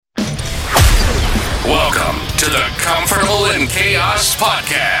Welcome to the Comfortable in Chaos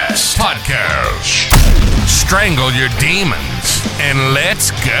Podcast. Strangle your demons and let's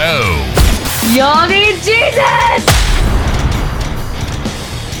go. Y'all need Jesus!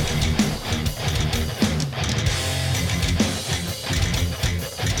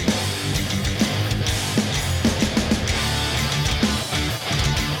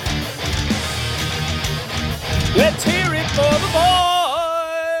 Let's hear it for the boy.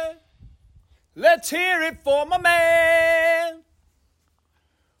 Let's hear it for my man.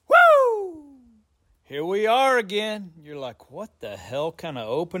 Woo! Here we are again. You're like, what the hell kind of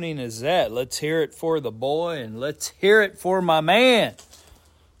opening is that? Let's hear it for the boy and let's hear it for my man.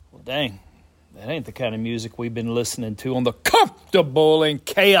 Well, dang, that ain't the kind of music we've been listening to on the Comfortable in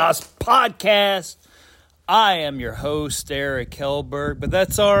Chaos Podcast. I am your host, Eric Hellberg, but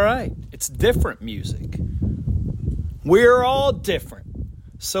that's all right. It's different music. We're all different.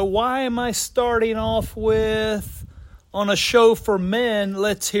 So why am I starting off with, on a show for men,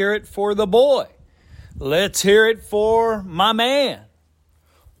 let's hear it for the boy? Let's hear it for my man.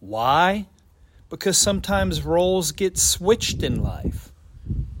 Why? Because sometimes roles get switched in life.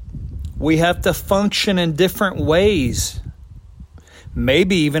 We have to function in different ways.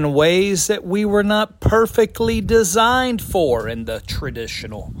 Maybe even ways that we were not perfectly designed for in the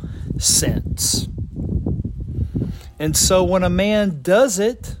traditional sense. And so when a man does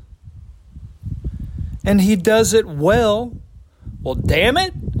it, and he does it well, damn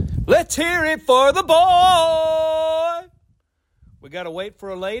it, let's hear it for the boy. We got to wait for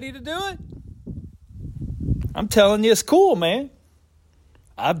a lady to do it? I'm telling you, it's cool, man.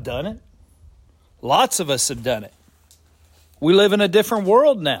 I've done it. Lots of us have done it. We live in a different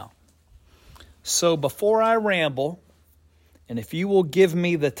world now. So before I ramble, and if you will give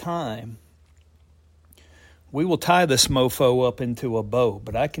me the time, we will tie this mofo up into a bow.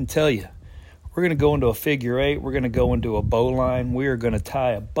 But I can tell you, we're going to go into a figure eight. We're going to go into a bow line. We are going to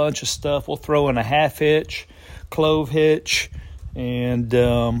tie a bunch of stuff. We'll throw in a half hitch, clove hitch, and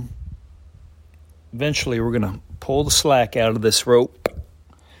eventually we're going to pull the slack out of this rope,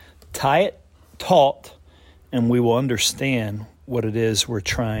 tie it taut, and we will understand what it is we're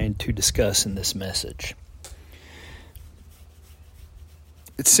trying to discuss in this message.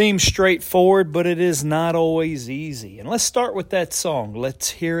 It seems straightforward, but it is not always easy. And let's start with that song, Let's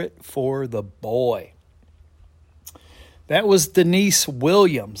Hear It for the Boy. That was Denise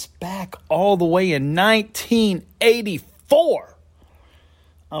Williams back all the way in 1984.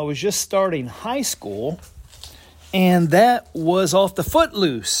 I was just starting high school, and that was off the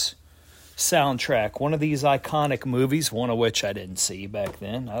Footloose soundtrack, one of these iconic movies, one of which I didn't see back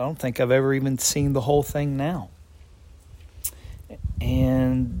then. I don't think I've ever even seen the whole thing now.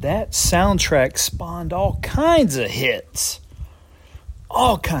 And that soundtrack spawned all kinds of hits.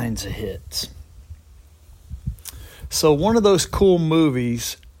 All kinds of hits. So one of those cool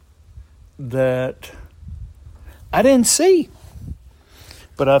movies that I didn't see.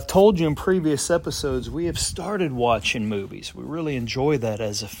 But I've told you in previous episodes, we have started watching movies. We really enjoy that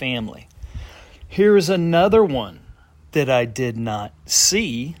as a family. Here's another one that I did not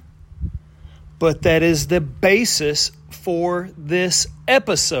see, but that is the basis for this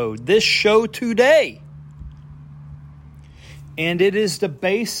episode, this show today. And it is the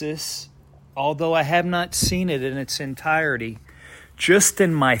basis, although I have not seen it in its entirety, just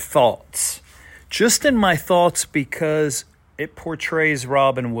in my thoughts. Just in my thoughts because it portrays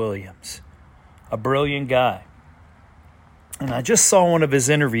Robin Williams, a brilliant guy. And I just saw one of his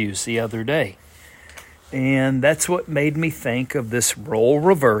interviews the other day. And that's what made me think of this role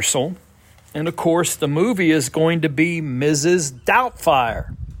reversal. And, of course, the movie is going to be Mrs.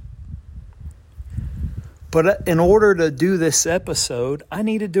 Doubtfire. But in order to do this episode, I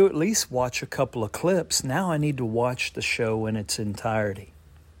needed to at least watch a couple of clips. Now I need to watch the show in its entirety.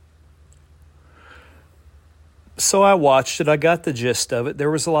 So I watched it. I got the gist of it.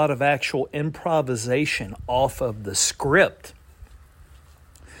 There was a lot of actual improvisation off of the script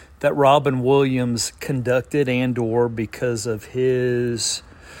that Robin Williams conducted, and or because of his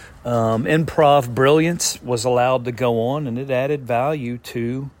improv brilliance was allowed to go on, and it added value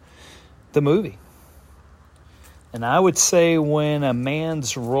to the movie. And I would say when a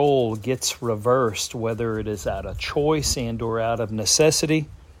man's role gets reversed, whether it is out of choice and or out of necessity,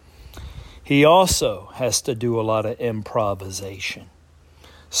 he also has to do a lot of improvisation.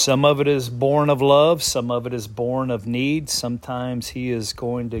 Some of it is born of love, some of it is born of need. Sometimes he is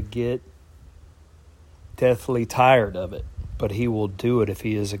going to get deathly tired of it, but he will do it if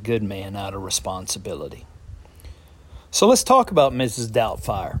he is a good man out of responsibility. So let's talk about Mrs.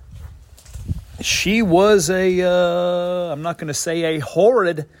 Doubtfire. she was I'm not going to say a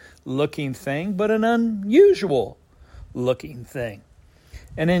horrid looking thing, but an unusual looking thing.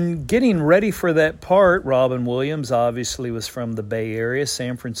 And in getting ready for that part, Robin Williams obviously was from the Bay Area,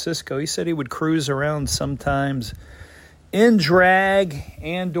 San Francisco. He said he would cruise around sometimes in drag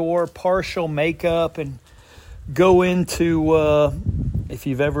and or partial makeup and go into, if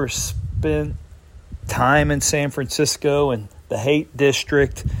you've ever spent time in San Francisco and the Haight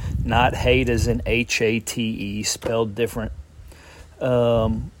District, not hate as in H-A-T-E, spelled different.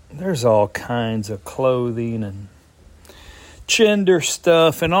 There's all kinds of clothing and gender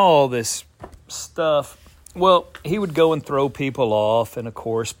stuff and all this stuff. Well, he would go and throw people off and, of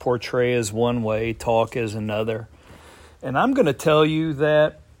course, portray as one way, talk as another. And I'm going to tell you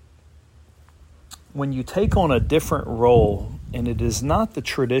that when you take on a different role and it is not the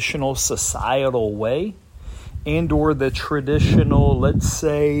traditional societal way and or the traditional, let's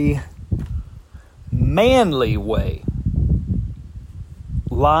say, manly way,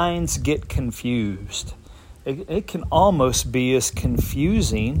 lines get confused. It can almost be as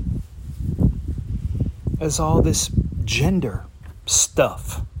confusing as all this gender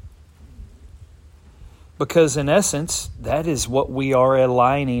stuff. Because in essence, that is what we are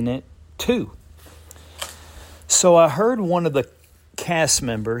aligning it to. So I heard one of the cast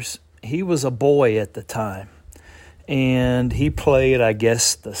members, he was a boy at the time, and he played, I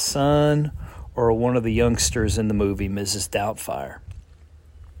guess, the son or one of the youngsters in the movie, Mrs. Doubtfire.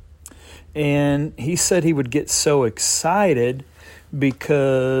 And he said he would get so excited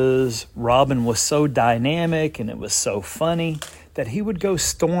because Robin was so dynamic and it was so funny that he would go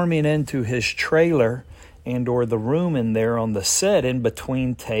storming into his trailer and or the room in there on the set in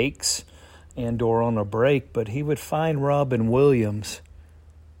between takes and or on a break, but he would find Robin Williams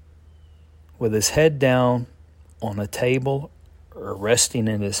with his head down on a table or resting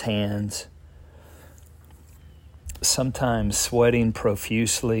in his hands, sometimes sweating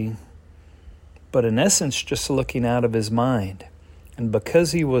profusely, but in essence just looking out of his mind. And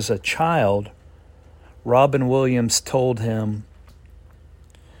because he was a child, Robin Williams told him,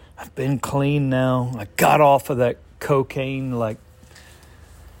 I've been clean now. I got off of that cocaine like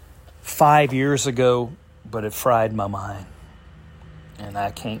 5 years ago, but it fried my mind. And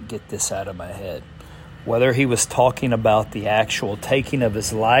I can't get this out of my head. Whether he was talking about the actual taking of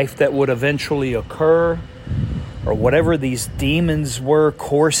his life that would eventually occur, or whatever these demons were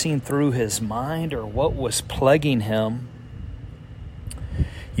coursing through his mind, or what was plaguing him,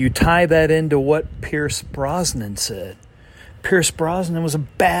 you tie that into what Pierce Brosnan said. Pierce Brosnan was a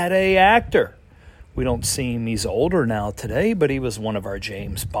bad A actor. We don't see him, he's older now today, but he was one of our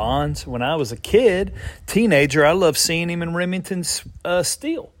James Bonds. When I was a kid, teenager, I loved seeing him in Remington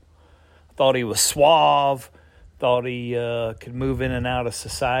Steele. Thought he was suave, thought he could move in and out of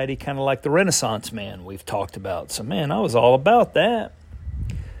society, kind of like the Renaissance man we've talked about. So, man, I was all about that.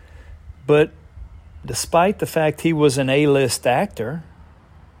 But despite the fact he was an A-list actor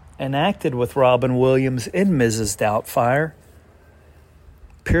and acted with Robin Williams in Mrs. Doubtfire,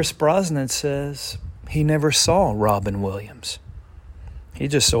 Pierce Brosnan says he never saw Robin Williams. He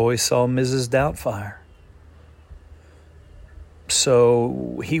just always saw Mrs. Doubtfire.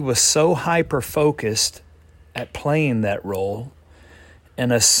 So he was so hyper-focused at playing that role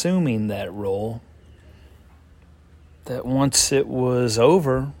and assuming that role that once it was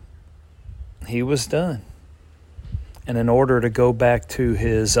over, he was done. And in order to go back to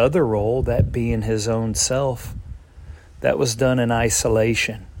his other role, that being his own self, that was done in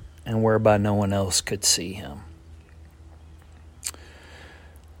isolation and whereby no one else could see him.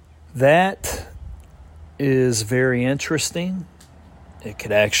 That is very interesting. It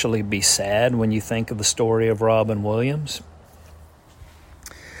could actually be sad when you think of the story of Robin Williams.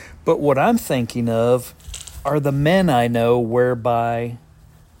 But what I'm thinking of are the men I know whereby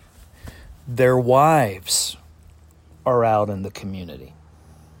their wives are out in the community.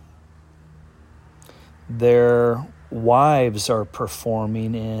 Their wives are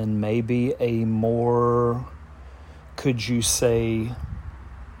performing in maybe a more, could you say,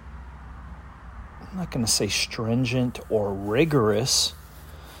 I'm not going to say stringent or rigorous,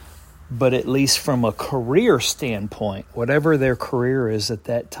 but at least from a career standpoint, whatever their career is at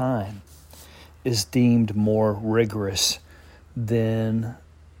that time is deemed more rigorous than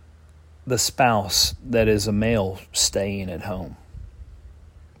the spouse that is a male staying at home.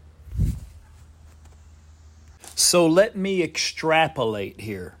 So let me extrapolate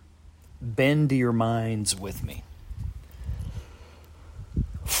here. Bend your minds with me.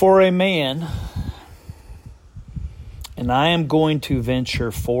 For a man, and I am going to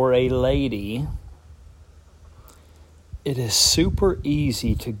venture for a lady, it is super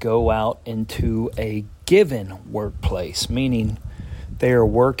easy to go out into a given workplace, meaning they are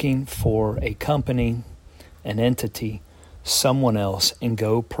working for a company, an entity, someone else, and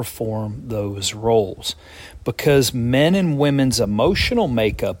go perform those roles. Because men and women's emotional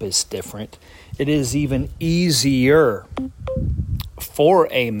makeup is different, it is even easier for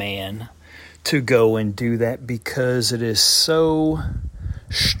a man to go and do that because it is so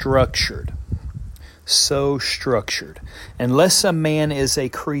structured. So structured. Unless a man is a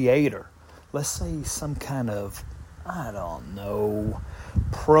creator, let's say some kind of, I don't know,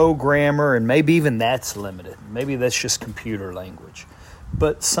 programmer, and maybe even that's limited. Maybe that's just computer language.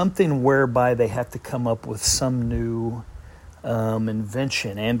 But something whereby they have to come up with some new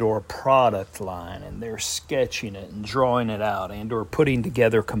invention and or product line, and they're sketching it and drawing it out and or putting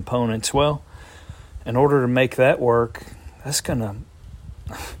together components. Well, in order to make that work,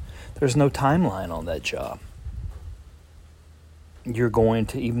 there's no timeline on that job. You're going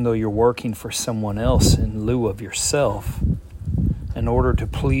to, even though you're working for someone else in lieu of yourself, in order to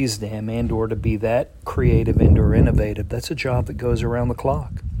please them and or to be that creative and or innovative, that's a job that goes around the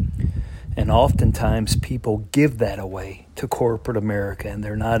clock. And oftentimes people give that away to corporate America, and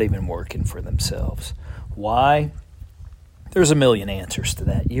they're not even working for themselves. Why? There's a million answers to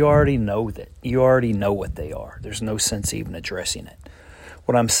that. You already know that. You already know what they are. There's no sense even addressing it.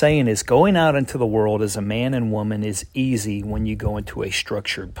 What I'm saying is going out into the world as a man and woman is easy when you go into a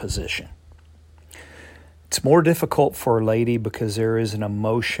structured position. It's more difficult for a lady because there is an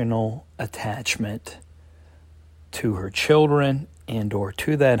emotional attachment to her children and or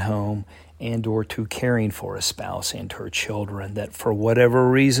to that home and or to caring for a spouse and her children that for whatever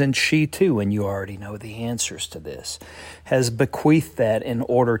reason she too, and you already know the answers to this, has bequeathed that in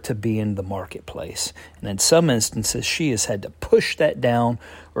order to be in the marketplace. And in some instances she has had to push that down,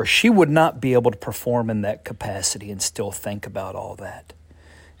 or she would not be able to perform in that capacity and still think about all that.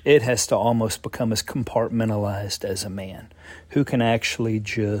 It has to almost become as compartmentalized as a man who can actually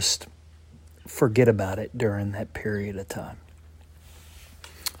just forget about it during that period of time.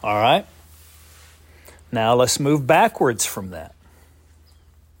 All right. Now let's move backwards from that.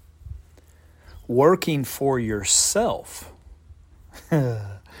 Working for yourself,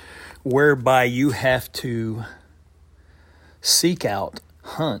 whereby you have to seek out,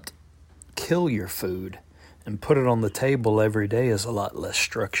 hunt, kill your food, and put it on the table every day is a lot less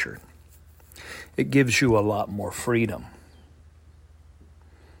structured. It gives you a lot more freedom.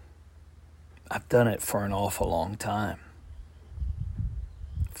 I've done it for an awful long time.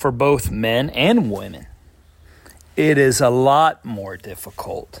 For both men and women, it is a lot more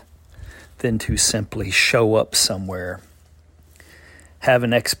difficult than to simply show up somewhere, have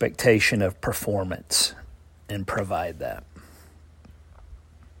an expectation of performance, and provide that.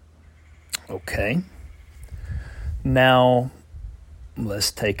 Okay. Now,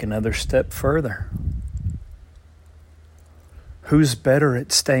 let's take another step further. Who's better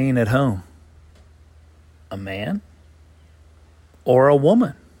at staying at home? A man or a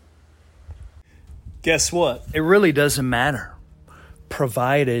woman? Guess what? It really doesn't matter,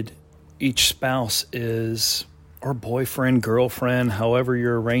 provided each spouse is, or boyfriend, girlfriend, however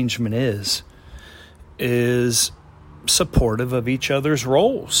your arrangement is supportive of each other's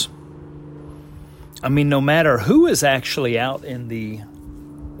roles. I mean, no matter who is actually out in the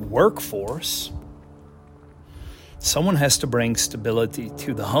workforce, someone has to bring stability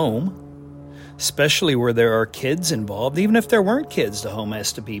to the home, especially where there are kids involved. Even if there weren't kids, the home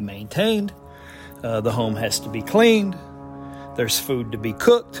has to be maintained. The home has to be cleaned. There's food to be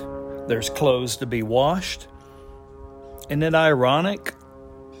cooked. There's clothes to be washed. Isn't it ironic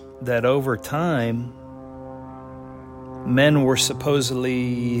that over time, men were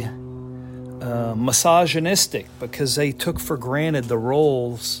supposedly misogynistic because they took for granted the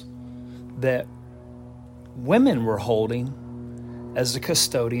roles that women were holding as the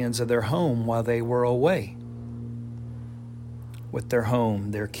custodians of their home while they were away with their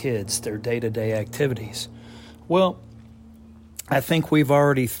home, their kids, their day-to-day activities. Well, I think we've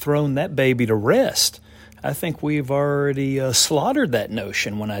already thrown that baby to rest. I think we've already slaughtered that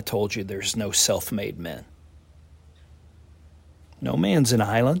notion when I told you there's no self-made men. No man's an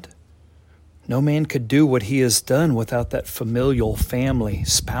island. No man could do what he has done without that familial, family,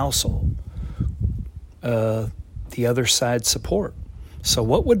 spousal, the other side's support. So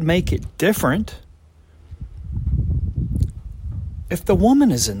what would make it different if the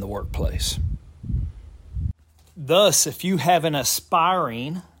woman is in the workplace? Thus, if you have an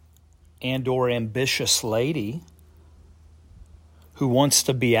aspiring and or ambitious lady who wants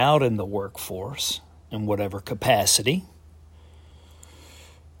to be out in the workforce in whatever capacity,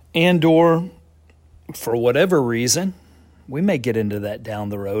 and or for whatever reason We may get into that down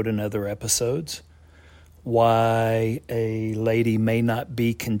the road in other episodes. Why a lady may not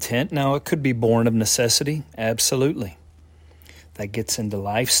be content. Now, it could be born of necessity. Absolutely. That gets into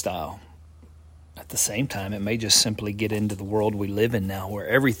lifestyle. At the same time, it may just simply get into the world we live in now, where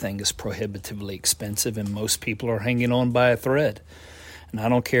everything is prohibitively expensive and most people are hanging on by a thread. And I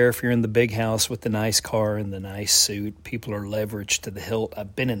don't care if you're in the big house with the nice car and the nice suit. People are leveraged to the hilt.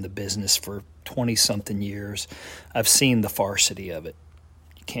 I've been in the business for 20-something years. I've seen the farcity of it.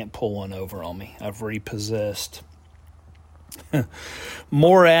 You can't pull one over on me. I've repossessed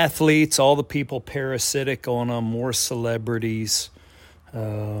more athletes, all the people parasitic on them, more celebrities,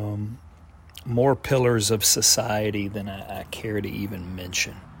 more pillars of society than I care to even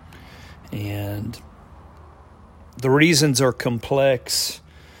mention. And the reasons are complex,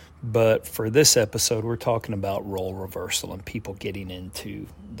 but for this episode, we're talking about role reversal and people getting into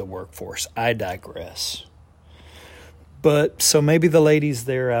the workforce. I digress. But so maybe the lady's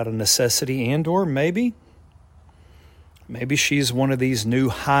there out of necessity, and or maybe she's one of these new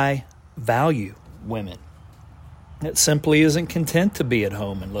high value women that simply isn't content to be at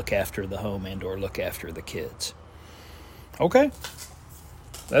home and look after the home and or look after the kids. Okay,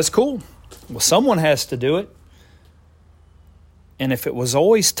 that's cool. Well, someone has to do it. And if it was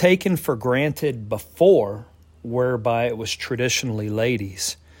always taken for granted before, whereby it was traditionally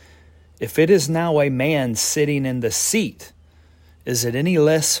ladies, if it is now a man sitting in the seat, is it any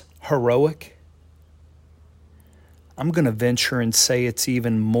less heroic? I'm going to venture and say it's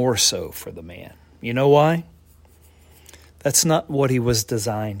even more so for the man. You know why? That's not what he was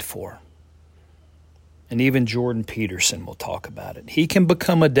designed for. And even Jordan Peterson will talk about it. He can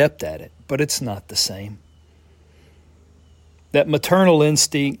become adept at it, but it's not the same. That maternal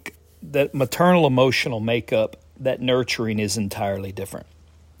instinct, that maternal emotional makeup, that nurturing is entirely different.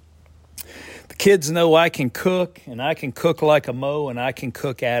 The kids know I can cook, and I can cook like a Mo, and I can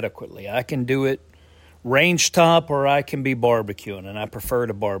cook adequately. I can do it range top, or I can be barbecuing, and I prefer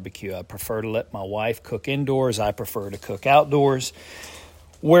to barbecue. I prefer to let my wife cook indoors. I prefer to cook outdoors.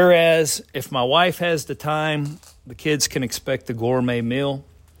 Whereas if my wife has the time, the kids can expect the gourmet meal.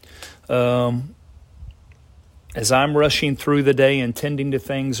 As I'm rushing through the day and tending to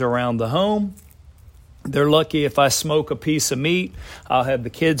things around the home, they're lucky if I smoke a piece of meat. I'll have the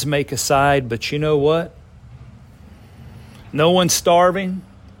kids make a side, but you know what? No one's starving.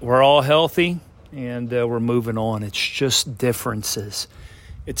 We're all healthy, and we're moving on. It's just differences.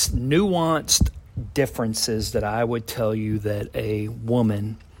 It's nuanced differences that I would tell you that a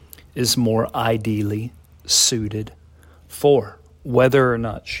woman is more ideally suited for. Whether or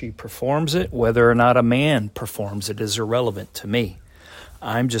not she performs it, whether or not a man performs it is irrelevant to me.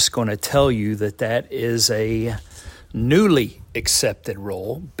 I'm just going to tell you that that is a newly accepted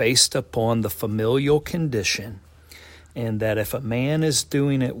role based upon the familial condition, and that if a man is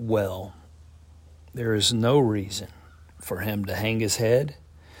doing it well, there is no reason for him to hang his head.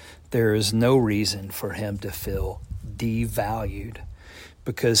 There is no reason for him to feel devalued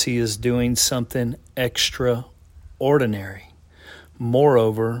because he is doing something extraordinary.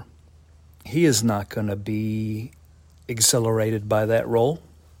 Moreover, he is not going to be exhilarated by that role.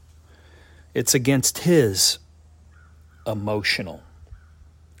 It's against his emotional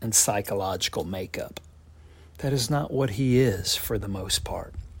and psychological makeup. That is not what he is for the most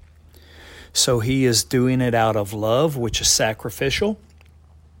part. So he is doing it out of love, which is sacrificial,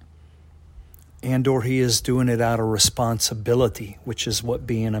 and or he is doing it out of responsibility, which is what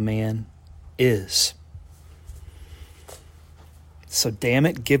being a man is. So damn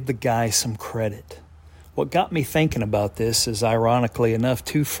it, give the guy some credit. What got me thinking about this is, ironically enough,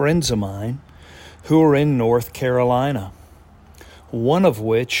 two friends of mine who are in North Carolina. One of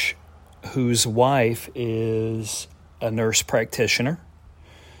which, whose wife is a nurse practitioner.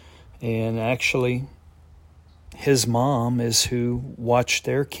 And actually, his mom is who watched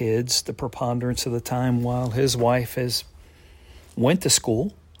their kids the preponderance of the time while his wife went to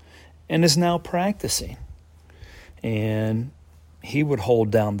school and is now practicing. And he would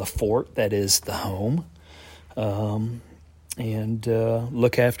hold down the fort that is the home and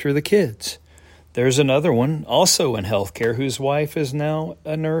look after the kids. There's another one also in healthcare whose wife is now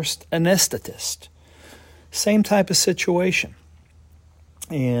a nurse anesthetist. Same type of situation.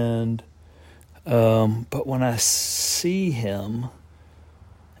 And but when I see him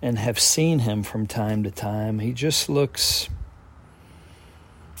and have seen him from time to time, he just looks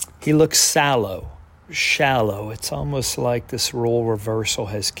shallow. It's almost like this role reversal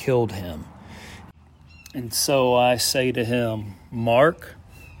has killed him. And so I say to him, Mark,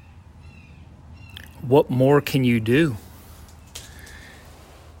 what more can you do?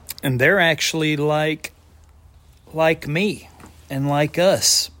 And they're actually like like me and like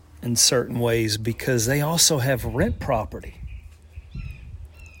us in certain ways because they also have rent property.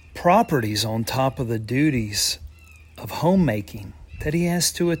 Properties on top of the duties of homemaking that he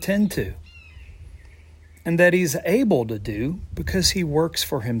has to attend to. And that he's able to do because he works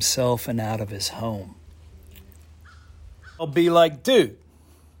for himself and out of his home. I'll be like, dude,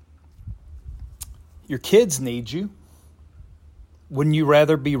 your kids need you. Wouldn't you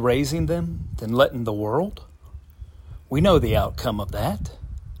rather be raising them than letting the world? We know the outcome of that.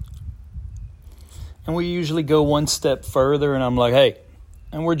 And we usually go one step further, and I'm like, hey,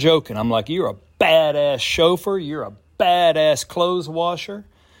 and we're joking. I'm like, you're a badass chauffeur, you're a badass clothes washer,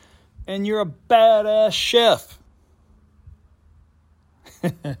 and you're a badass chef.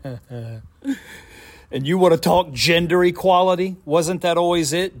 And you want to talk gender equality? Wasn't that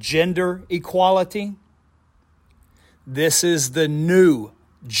always it? Gender equality? This is the new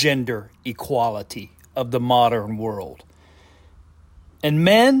gender equality of the modern world. And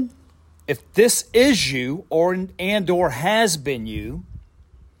men, if this is you or has been you,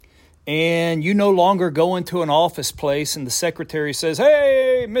 and you no longer go into an office place and the secretary says,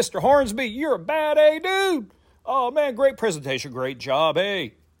 hey, Mr. Hornsby, you're a bad A dude. Oh, man, great presentation, great job.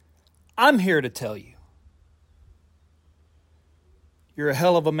 Hey, I'm here to tell you, you're a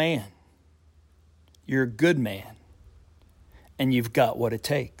hell of a man. You're a good man. And you've got what it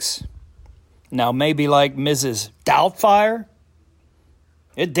takes. Now, maybe like Mrs. Doubtfire,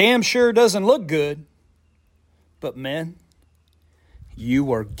 it damn sure doesn't look good. But men,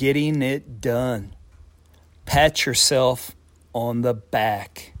 you are getting it done. Pat yourself on the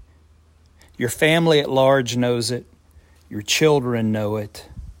back. Your family at large knows it. Your children know it.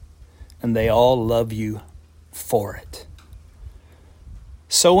 And they all love you for it.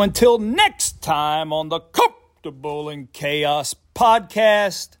 So until next time on the Comfortable in Chaos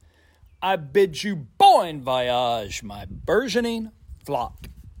podcast, I bid you bon voyage, my burgeoning flock.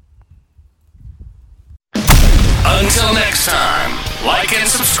 Until next time, like and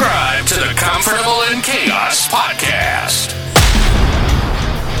subscribe to the Comfortable in Chaos